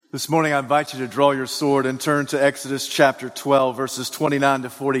This morning I invite you to draw your sword and turn to Exodus chapter 12, verses 29 to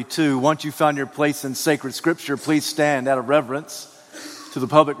 42. Once you find your place in sacred scripture, please stand out of reverence to the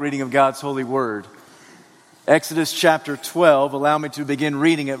public reading of God's holy word. Exodus chapter 12, allow me to begin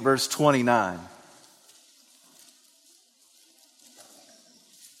reading at verse 29.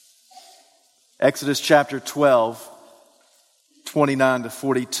 Exodus chapter 12, 29 to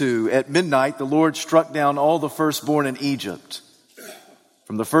 42. At midnight, the Lord struck down all the firstborn in Egypt,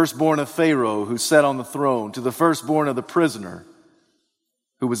 from the firstborn of Pharaoh who sat on the throne to the firstborn of the prisoner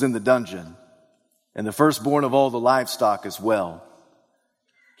who was in the dungeon, and the firstborn of all the livestock as well.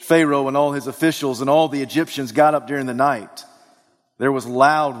 Pharaoh and all his officials and all the Egyptians got up during the night. There was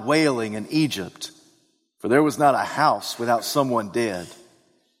loud wailing in Egypt, for there was not a house without someone dead.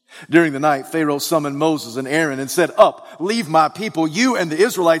 During the night, Pharaoh summoned Moses and Aaron and said, "Up, leave my people, you and the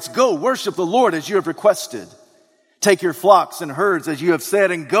Israelites, go worship the Lord as you have requested. Take your flocks and herds as you have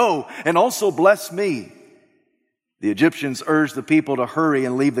said, and go, and also bless me." The Egyptians urged the people to hurry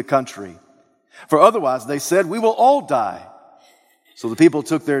and leave the country, for otherwise, they said, "We will all die." So the people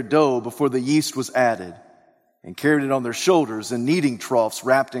took their dough before the yeast was added, and carried it on their shoulders in kneading troughs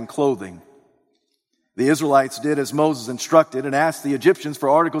wrapped in clothing. The Israelites did as Moses instructed and asked the Egyptians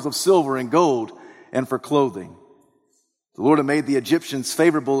for articles of silver and gold and for clothing. The Lord had made the Egyptians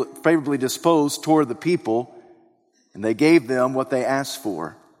favorably disposed toward the people, and they gave them what they asked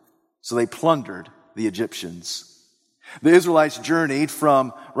for. So they plundered the Egyptians. The Israelites journeyed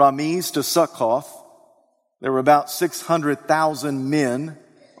from Ramses to Succoth. There were about 600,000 men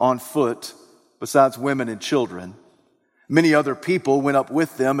on foot, besides women and children. Many other people went up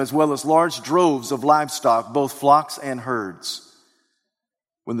with them, as well as large droves of livestock, both flocks and herds.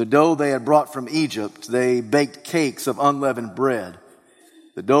 When the dough they had brought from Egypt, they baked cakes of unleavened bread.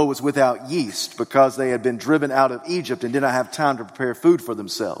 The dough was without yeast because they had been driven out of Egypt and did not have time to prepare food for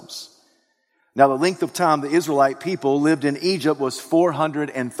themselves. Now the length of time the Israelite people lived in Egypt was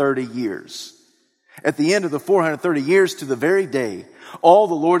 430 years. At the end of the 430 years, to the very day, all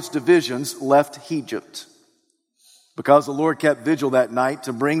the Lord's divisions left Egypt, because the Lord kept vigil that night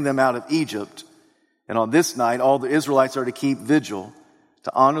to bring them out of Egypt. And on this night, all the Israelites are to keep vigil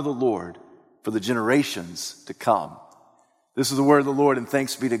to honor the Lord for the generations to come. This is the word of the Lord, and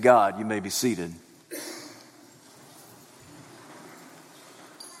thanks be to God. You may be seated.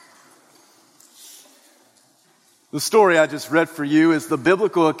 The story I just read for you is the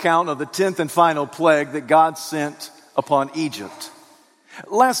biblical account of the 10th and final plague that God sent upon Egypt.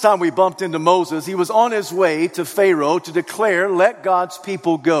 Last time we bumped into Moses, he was on his way to Pharaoh to declare, "Let God's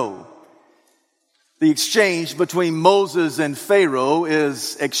people go." The exchange between Moses and Pharaoh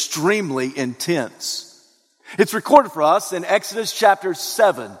is extremely intense. It's recorded for us in Exodus chapter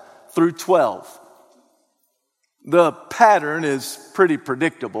 7 through 12. The pattern is pretty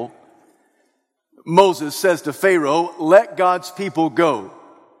predictable. Moses says to Pharaoh, "Let God's people go."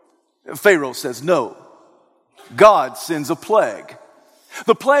 Pharaoh says no. God sends a plague.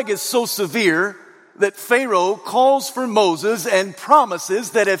 The plague is so severe that Pharaoh calls for Moses and promises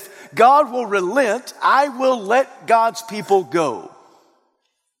that if God will relent, I will let God's people go.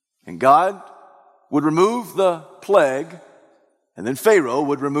 And God would remove the plague, and then Pharaoh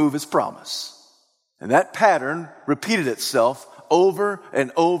would remove his promise. And that pattern repeated itself over and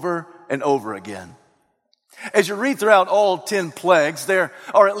over and over again. As you read throughout all 10 plagues, there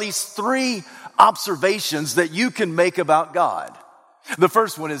are at least 3 observations that you can make about God. The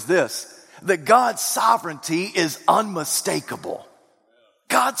first one is this, that God's sovereignty is unmistakable.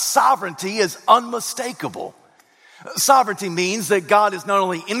 God's sovereignty is unmistakable. Sovereignty means that God is not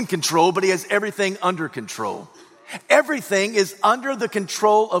only in control, but he has everything under control. Everything is under the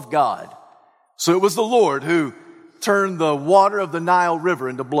control of God. So it was the Lord who turned the water of the Nile River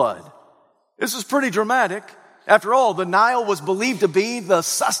into blood. This is pretty dramatic. After all, the Nile was believed to be the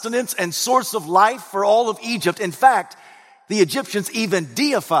sustenance and source of life for all of Egypt. In fact, the Egyptians even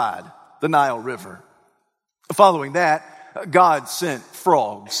deified the Nile River. Following that, God sent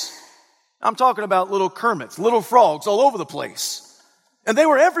frogs. I'm talking about little Kermits, little frogs all over the place. And they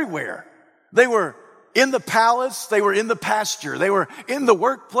were everywhere. They were in the palace, they were in the pasture, they were in the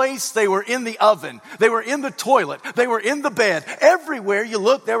workplace, they were in the oven, they were in the toilet, they were in the bed. Everywhere you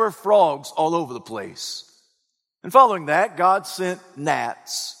look, there were frogs all over the place. And following that, God sent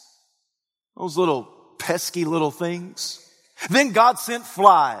gnats, those little pesky little things. Then God sent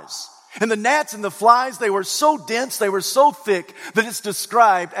flies. And the gnats and the flies, they were so dense, they were so thick that it's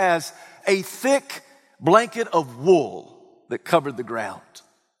described as a thick blanket of wool that covered the ground.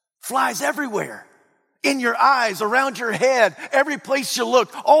 Flies everywhere. In your eyes, around your head, every place you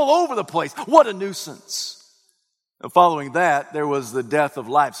look, all over the place. What a nuisance. And following that, there was the death of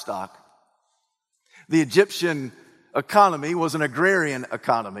livestock. The Egyptian economy was an agrarian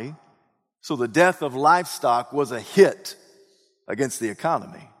economy, so the death of livestock was a hit against the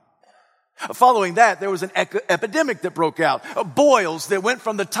economy. Following that, there was an epidemic that broke out, boils that went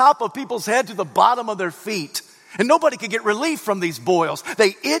from the top of people's head to the bottom of their feet. And nobody could get relief from these boils.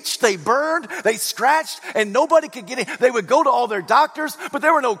 They itched, they burned, they scratched, and nobody could get it. They would go to all their doctors, but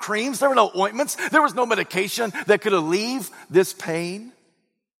there were no creams, there were no ointments, there was no medication that could alleviate this pain.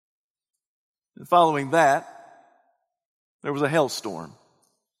 And following that, there was a hailstorm.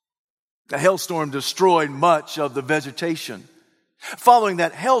 A hailstorm destroyed much of the vegetation. Following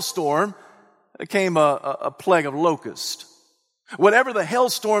that hailstorm came a plague of locusts. Whatever the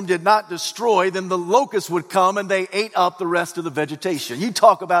hailstorm did not destroy, then the locusts would come and they ate up the rest of the vegetation. You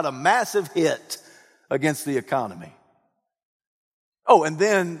talk about a massive hit against the economy. Oh, and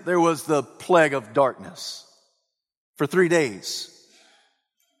then there was the plague of darkness. For 3 days,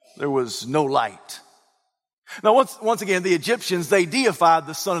 there was no light. Now, once again, the Egyptians, they deified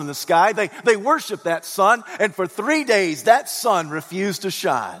the sun in the sky. They worshiped that sun, and for 3 days, that sun refused to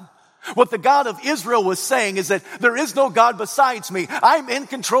shine. What the God of Israel was saying is that there is no God besides me. I'm in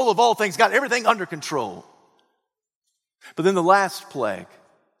control of all things, got everything under control. But then the last plague,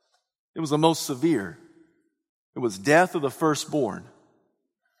 it was the most severe. It was death of the firstborn.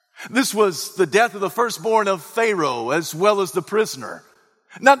 This was the death of the firstborn of Pharaoh as well as the prisoner.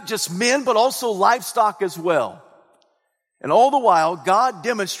 Not just men, but also livestock as well. And all the while, God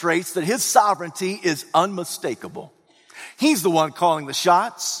demonstrates that his sovereignty is unmistakable. He's the one calling the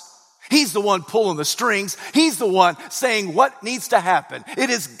shots. He's the one pulling the strings. He's the one saying what needs to happen. It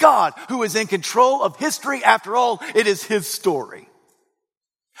is God who is in control of history. After all, it is his story.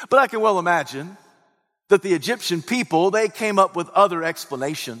 But I can well imagine that the Egyptian people, they came up with other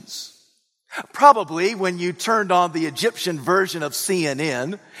explanations. Probably when you turned on the Egyptian version of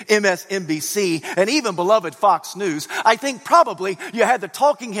CNN, MSNBC, and even beloved Fox News, I think probably you had the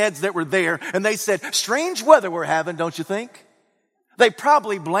talking heads that were there and they said, strange weather we're having, don't you think? They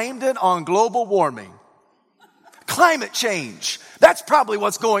probably blamed it on global warming. Climate change. That's probably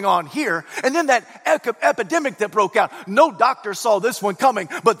what's going on here. And then that epidemic that broke out. No doctor saw this one coming,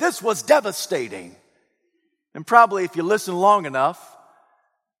 but this was devastating. And probably if you listen long enough,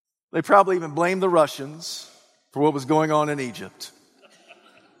 they probably even blamed the Russians for what was going on in Egypt.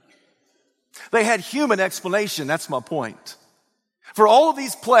 They had human explanation. That's my point. For all of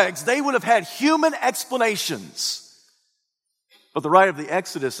these plagues, they would have had human explanations. But the writer of the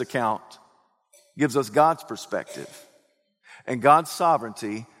Exodus account gives us God's perspective. And God's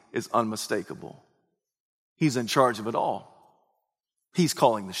sovereignty is unmistakable. He's in charge of it all. He's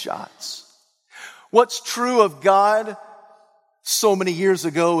calling the shots. What's true of God so many years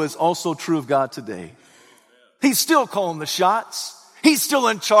ago is also true of God today. He's still calling the shots. He's still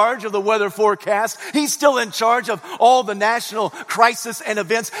in charge of the weather forecast. He's still in charge of all the national crisis and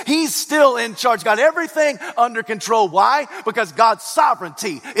events. He's still in charge. Got everything under control. Why? Because God's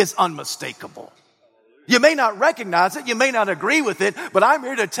sovereignty is unmistakable. You may not recognize it. You may not agree with it, but I'm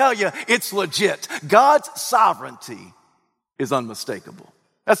here to tell you it's legit. God's sovereignty is unmistakable.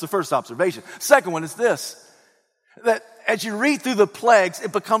 That's the first observation. Second one is this, that as you read through the plagues,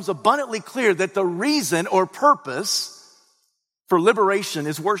 it becomes abundantly clear that the reason or purpose for liberation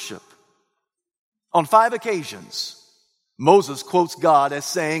is worship. On 5 occasions, Moses quotes God as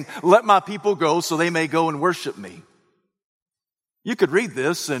saying, "Let my people go so they may go and worship me." You could read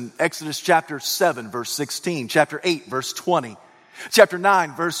this in Exodus chapter 7, verse 16, chapter 8, verse 20, chapter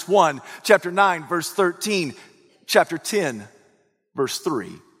 9, verse 1, chapter 9, verse 13, chapter 10, verse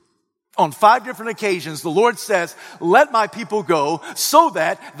 3. On 5 different occasions, the Lord says, "Let my people go so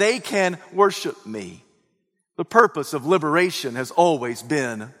that they can worship me." The purpose of liberation has always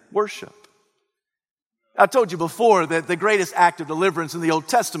been worship. I told you before that the greatest act of deliverance in the Old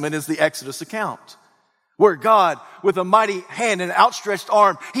Testament is the Exodus account, where God, with a mighty hand and outstretched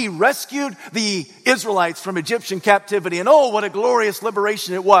arm, he rescued the Israelites from Egyptian captivity. And oh, what a glorious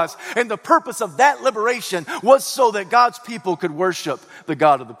liberation it was. And the purpose of that liberation was so that God's people could worship the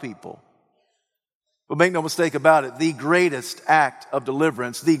God of the people. But make no mistake about it, the greatest act of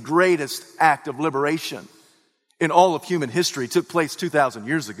deliverance, the greatest act of liberation in all of human history took place 2,000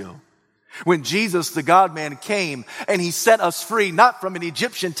 years ago. When Jesus, the God-man, came and he set us free, not from an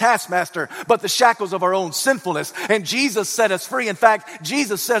Egyptian taskmaster, but the shackles of our own sinfulness. And Jesus set us free. In fact,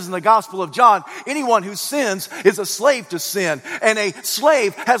 Jesus says in the Gospel of John, anyone who sins is a slave to sin. And a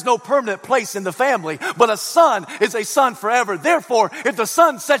slave has no permanent place in the family, but a son is a son forever. Therefore, if the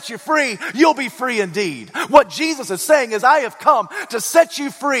Son sets you free, you'll be free indeed. What Jesus is saying is, I have come to set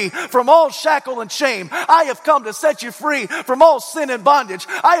you free from all shackle and shame. I have come to set you free from all sin and bondage.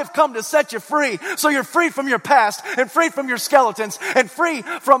 I have come to set you free so you're free from your past and free from your skeletons and free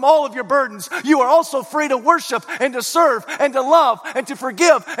from all of your burdens. You are also free to worship and to serve and to love and to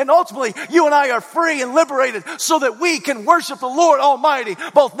forgive. And ultimately, you and I are free and liberated so that we can worship the Lord Almighty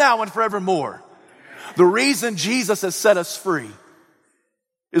both now and forevermore. The reason Jesus has set us free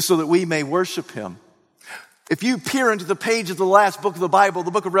is so that we may worship him. If you peer into the page of the last book of the Bible,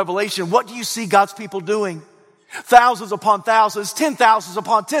 the book of Revelation, what do you see God's people doing? Thousands upon thousands, 10,000s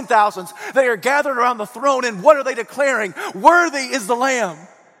upon 10,000s. They are gathered around the throne, and what are they declaring? Worthy is the Lamb,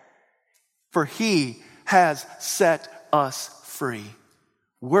 for he has set us free.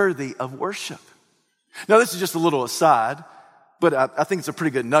 Worthy of worship. Now, this is just a little aside, but I think it's a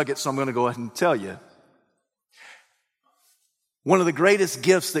pretty good nugget, so I'm going to go ahead and tell you. One of the greatest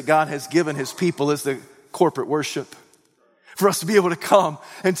gifts that God has given his people is the corporate worship. For us to be able to come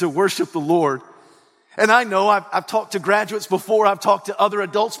and to worship the Lord. And I know I've talked to graduates before, I've talked to other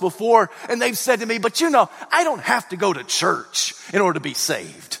adults before, and they've said to me, but I don't have to go to church in order to be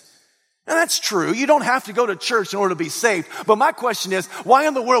saved. And that's true. You don't have to go to church in order to be saved. But my question is, why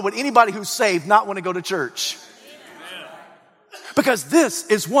in the world would anybody who's saved not want to go to church? Because this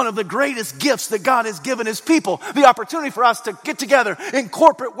is one of the greatest gifts that God has given his people. The opportunity for us to get together in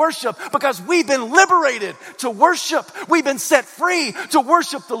corporate worship because we've been liberated to worship. We've been set free to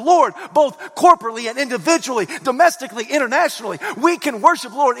worship the Lord, both corporately and individually, domestically, internationally. We can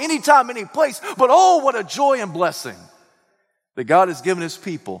worship the Lord anytime, any place. But oh, what a joy and blessing that God has given his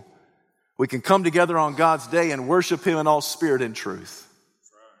people. We can come together on God's day and worship him in all spirit and truth.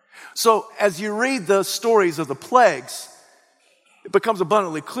 So as you read the stories of the plagues, it becomes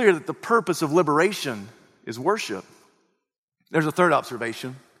abundantly clear that the purpose of liberation is worship. There's a third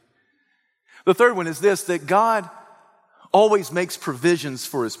observation. The third one is this, that God always makes provisions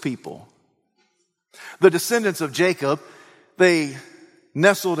for his people. The descendants of Jacob, they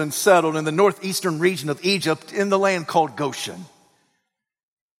nestled and settled in the northeastern region of Egypt in the land called Goshen.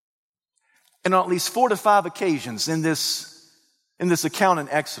 And on at least 4 to 5 occasions in this account in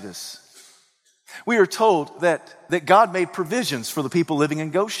Exodus, we are told that God made provisions for the people living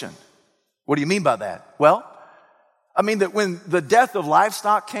in Goshen. What do you mean by that? Well, I mean that when the death of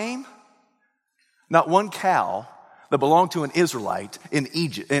livestock came, not one cow that belonged to an Israelite in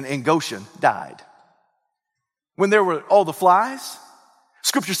Egypt, in Goshen, died. When there were all the flies,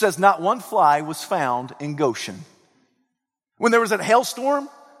 Scripture says not one fly was found in Goshen. When there was a hailstorm,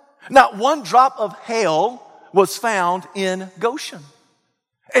 not one drop of hail was found in Goshen.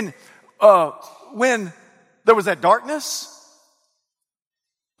 And when there was that darkness,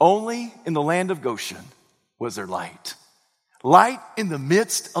 only in the land of Goshen was there light. Light in the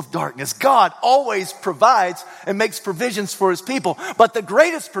midst of darkness. God always provides and makes provisions for his people. But the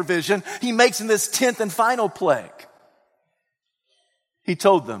greatest provision he makes in this 10th and final plague. He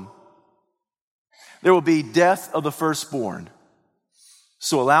told them, there will be death of the firstborn.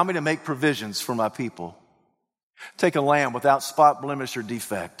 So allow me to make provisions for my people. Take a lamb without spot, blemish, or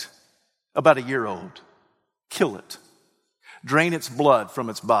defect, about a year old. Kill it. Drain its blood from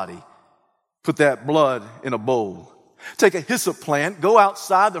its body. Put that blood in a bowl. Take a hyssop plant. Go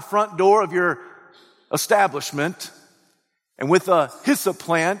outside the front door of your establishment. And with a hyssop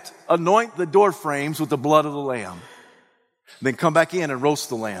plant, anoint the door frames with the blood of the lamb. Then come back in and roast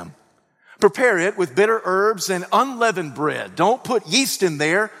the lamb. Prepare it with bitter herbs and unleavened bread. Don't put yeast in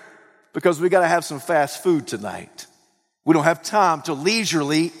there because we got to have some fast food tonight. We don't have time to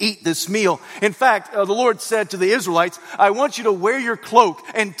leisurely eat this meal. In fact, the Lord said to the Israelites, I want you to wear your cloak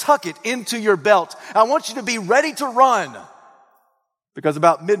and tuck it into your belt. I want you to be ready to run. Because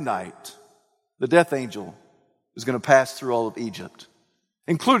about midnight, the death angel is going to pass through all of Egypt,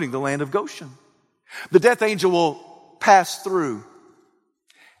 including the land of Goshen. The death angel will pass through.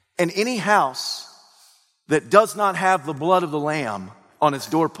 And any house that does not have the blood of the lamb on its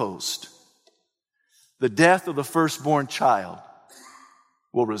doorpost, the death of the firstborn child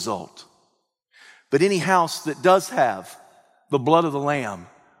will result. But any house that does have the blood of the lamb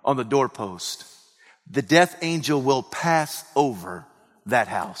on the doorpost, the death angel will pass over that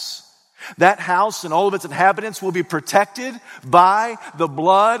house. That house and all of its inhabitants will be protected by the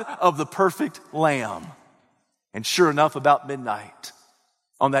blood of the perfect lamb. And sure enough, about midnight,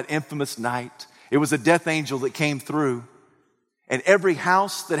 on that infamous night. It was a death angel that came through. And every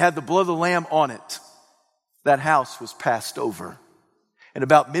house that had the blood of the Lamb on it, that house was passed over. And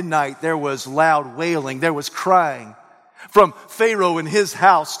about midnight, there was loud wailing. There was crying from Pharaoh in his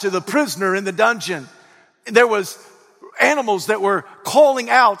house to the prisoner in the dungeon. There was animals that were calling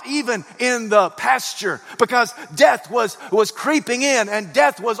out even in the pasture because death was creeping in and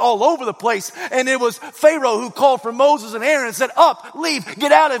death was all over the place. And it was Pharaoh who called for Moses and Aaron and said, up, leave,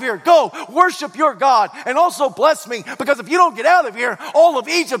 get out of here, go, worship your God and also bless me, because if you don't get out of here, all of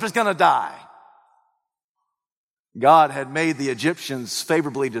Egypt is going to die. God had made the Egyptians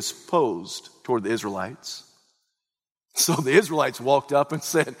favorably disposed toward the Israelites. So the Israelites walked up and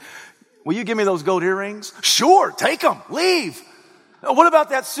said, will you give me those gold earrings? Sure, take them, leave. What about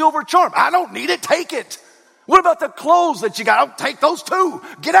that silver charm? I don't need it, take it. What about the clothes that you got? I'll take those too.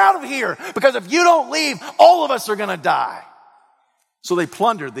 Get out of here, because if you don't leave, all of us are going to die. So they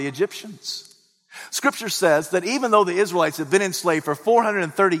plundered the Egyptians. Scripture says that even though the Israelites had been enslaved for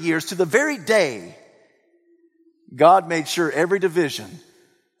 430 years, to the very day, God made sure every division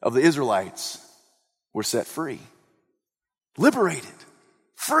of the Israelites were set free. Liberated.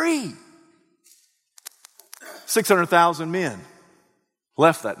 Free. 600,000 men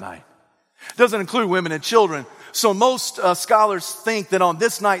left that night. Doesn't include women and children. So most scholars think that on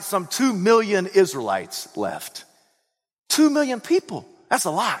this night, some 2 million Israelites left. 2 million people. That's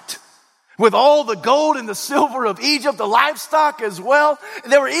a lot. With all the gold and the silver of Egypt, the livestock as well.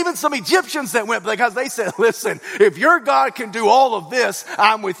 There were even some Egyptians that went because they said, listen, if your God can do all of this,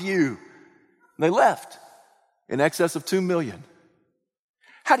 I'm with you. And they left in excess of 2 million.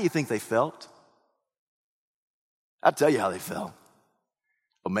 How do you think they felt? I'll tell you how they felt.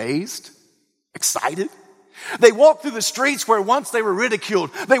 Amazed, excited. They walked through the streets where once they were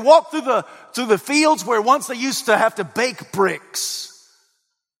ridiculed. They walked through the fields where once they used to have to bake bricks.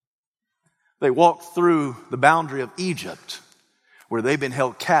 They walked through the boundary of Egypt where they've been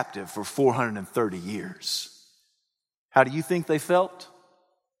held captive for 430 years. How do you think they felt?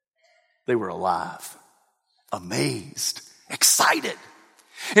 They were alive, amazed, excited.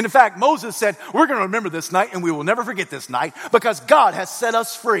 And in fact, Moses said, we're going to remember this night and we will never forget this night because God has set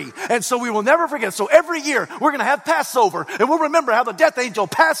us free. And so we will never forget. So every year we're going to have Passover and we'll remember how the death angel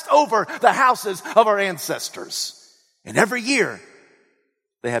passed over the houses of our ancestors. And every year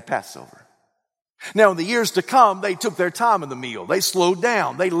they had Passover. Now in the years to come, they took their time in the meal. They slowed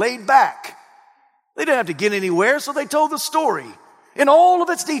down. They laid back. They didn't have to get anywhere, so they told the story in all of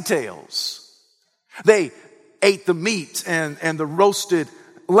its details. They ate the meat and the roasted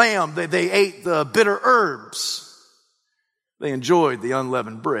lamb. They ate the bitter herbs. They enjoyed the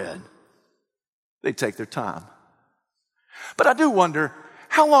unleavened bread. They take their time. But I do wonder,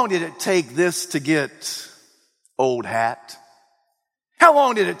 how long did it take this to get old hat? How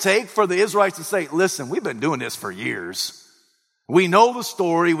long did it take for the Israelites to say, listen, we've been doing this for years. We know the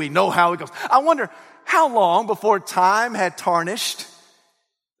story. We know how it goes. I wonder how long before time had tarnished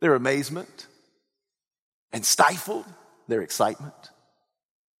their amazement and stifled their excitement.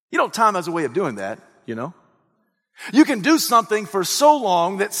 You know, time has a way of doing that, you know. You can do something for so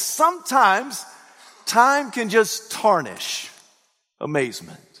long that sometimes time can just tarnish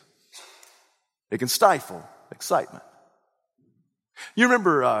amazement. It can stifle excitement. You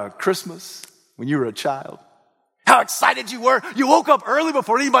remember Christmas when you were a child? How excited you were. You woke up early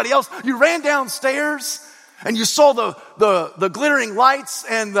before anybody else. You ran downstairs and you saw the glittering lights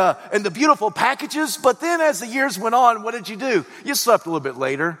and the beautiful packages. But then as the years went on, what did you do? You slept a little bit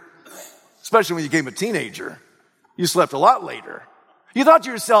later, especially when you became a teenager. You slept a lot later. You thought to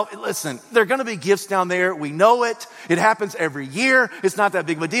yourself, listen, there are going to be gifts down there. We know it. It happens every year. It's not that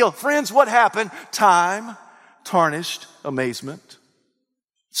big of a deal. Friends, what happened? Time tarnished amazement.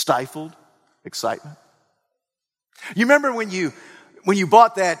 Stifled excitement. You remember when you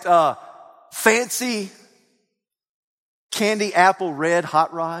bought that fancy candy apple red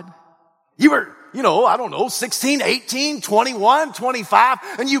hot rod? You were, I don't know, 16, 18, 21, 25,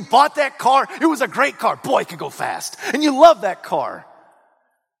 and you bought that car. It was a great car. Boy, it could go fast. And you loved that car.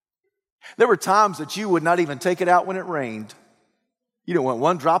 There were times that you would not even take it out when it rained. You didn't want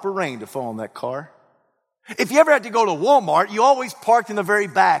one drop of rain to fall on that car. If you ever had to go to Walmart, you always parked in the very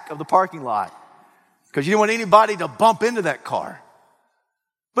back of the parking lot because you didn't want anybody to bump into that car.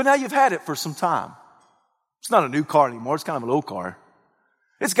 But now you've had it for some time. It's not a new car anymore. It's kind of an old car.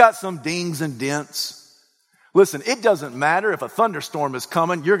 It's got some dings and dents. Listen, it doesn't matter if a thunderstorm is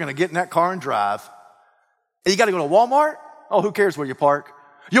coming. You're going to get in that car and drive. And you got to go to Walmart? Oh, who cares where you park?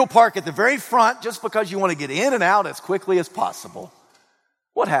 You'll park at the very front just because you want to get in and out as quickly as possible.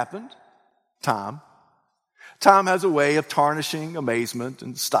 What happened? Time. Time has a way of tarnishing amazement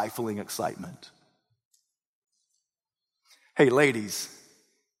and stifling excitement. Hey, ladies,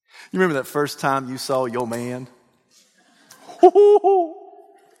 you remember that first time you saw your man? Your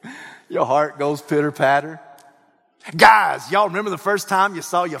heart goes pitter-patter. Guys, y'all remember the first time you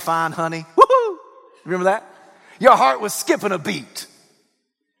saw your fine honey? Woo-hoo! Remember that? Your heart was skipping a beat.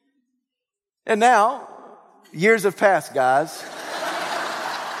 And now, years have passed, guys.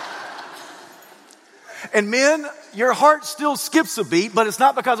 And men, your heart still skips a beat, but it's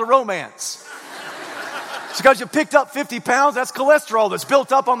not because of romance. It's because you picked up 50 pounds. That's cholesterol that's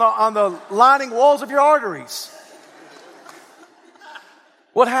built up on the lining walls of your arteries.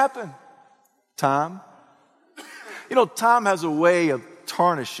 What happened? Time. You know, time has a way of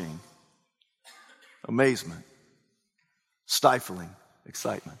tarnishing amazement, stifling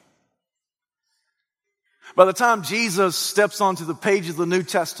excitement. By the time Jesus steps onto the pages of the New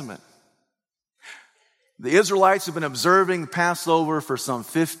Testament, the Israelites have been observing Passover for some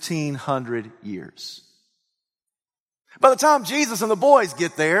 1,500 years. By the time Jesus and the boys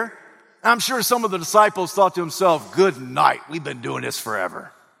get there, I'm sure some of the disciples thought to themselves, good night, we've been doing this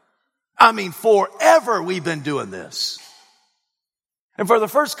forever. I mean, forever we've been doing this. And for the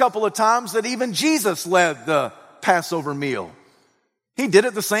first couple of times that even Jesus led the Passover meal, he did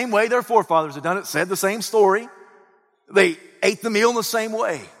it the same way their forefathers had done it, said the same story. They ate the meal in the same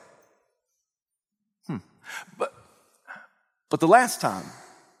way. But the last time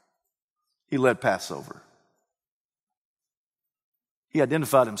he led Passover, he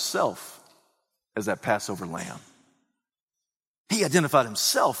identified himself as that Passover lamb. He identified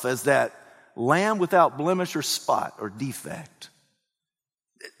himself as that lamb without blemish or spot or defect.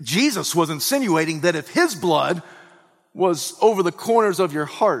 Jesus was insinuating that if his blood was over the corners of your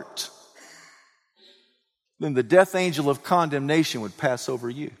heart, then the death angel of condemnation would pass over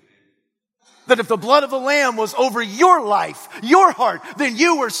you. That if the blood of the Lamb was over your life, your heart, then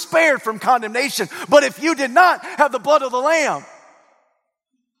you were spared from condemnation. But if you did not have the blood of the Lamb,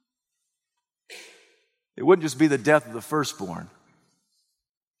 it wouldn't just be the death of the firstborn.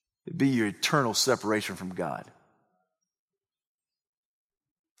 It'd be your eternal separation from God.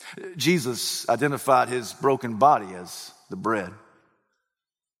 Jesus identified his broken body as the bread.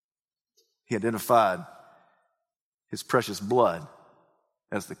 He identified his precious blood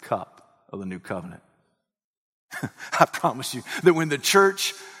as the cup of the new covenant. I promise you that when the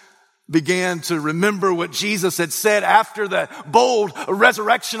church began to remember what Jesus had said after the bold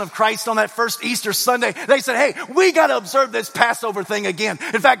resurrection of Christ on that first Easter Sunday, they said, hey, we got to observe this Passover thing again.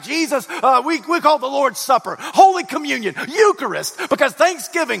 In fact, Jesus, we call the Lord's Supper, Holy Communion, Eucharist, because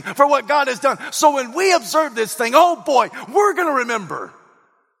Thanksgiving for what God has done. So when we observe this thing, oh boy, we're going to remember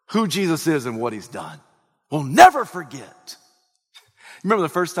who Jesus is and what he's done. We'll never forget. Remember the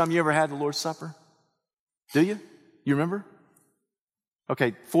first time you ever had the Lord's Supper? Do you? You remember?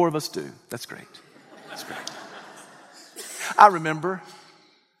 Okay, 4 of us do. That's great. That's great. I remember.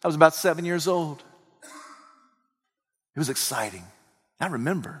 I was about 7 years old. It was exciting. I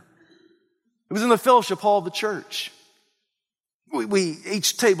remember. It was in the fellowship hall of the church. We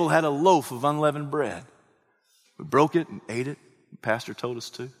each table had a loaf of unleavened bread. We broke it and ate it. The pastor told us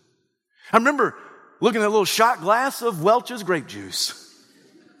to. I remember looking at a little shot glass of Welch's grape juice.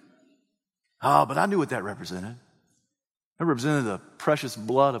 But I knew what that represented. It represented the precious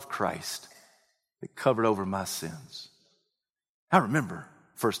blood of Christ that covered over my sins. I remember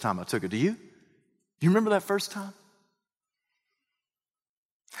first time I took it. Do you? Do you remember that first time?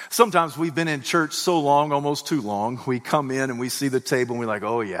 Sometimes we've been in church so long, almost too long, we come in and we see the table and we're like,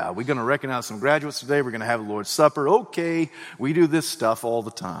 oh yeah, we're going to recognize some graduates today. We're going to have the Lord's Supper. Okay, we do this stuff all the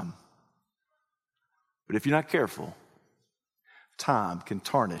time. But if you're not careful, time can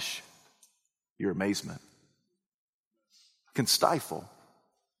tarnish your amazement, can stifle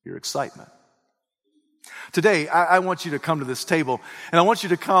your excitement. Today, I want you to come to this table, and I want you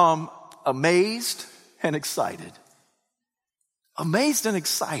to come amazed and excited. Amazed and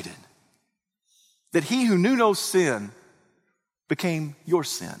excited that he who knew no sin became your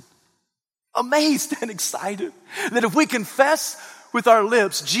sin. Amazed and excited that if we confess with our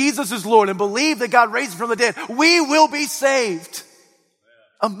lips Jesus is Lord and believe that God raised him from the dead, we will be saved.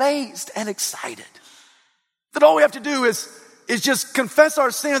 Amazed and excited that all we have to do is just confess our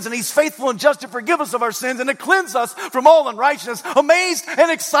sins, and he's faithful and just to forgive us of our sins and to cleanse us from all unrighteousness. Amazed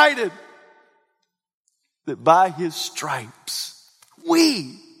and excited that by his stripes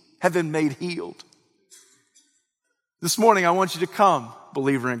we have been made healed. This morning I want you to come,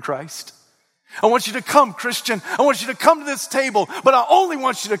 believer in Christ. I want you to come, Christian. I want you to come to this table, but I only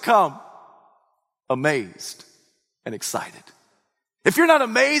want you to come amazed and excited. If you're not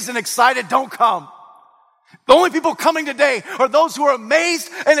amazed and excited, don't come. The only people coming today are those who are amazed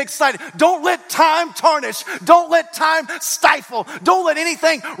and excited. Don't let time tarnish. Don't let time stifle. Don't let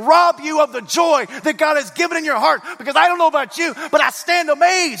anything rob you of the joy that God has given in your heart. Because I don't know about you, but I stand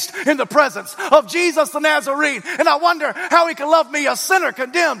amazed in the presence of Jesus the Nazarene. And I wonder how he can love me, a sinner,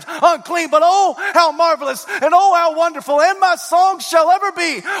 condemned, unclean. But oh, how marvelous and oh, how wonderful. And my song shall ever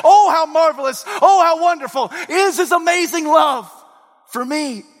be. Oh, how marvelous. Oh, how wonderful is his amazing love for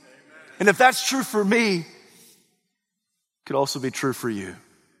me. Amen. And if that's true for me, could also be true for you.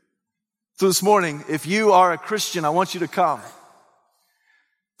 So this morning, if you are a Christian, I want you to come.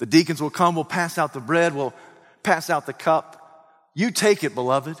 The deacons will come, we'll pass out the bread, we'll pass out the cup. You take it,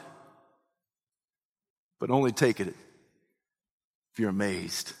 beloved. But only take it if you're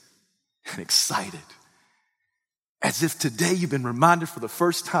amazed and excited. As if today you've been reminded for the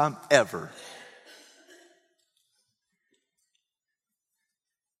first time ever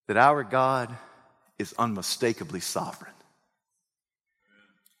that our God is unmistakably sovereign.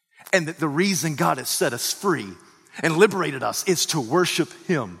 And that the reason God has set us free and liberated us is to worship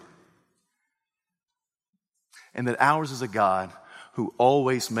him. And that ours is a God who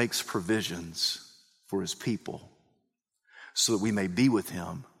always makes provisions for his people so that we may be with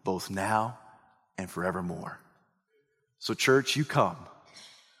him both now and forevermore. So church, you come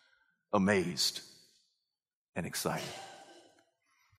amazed and excited.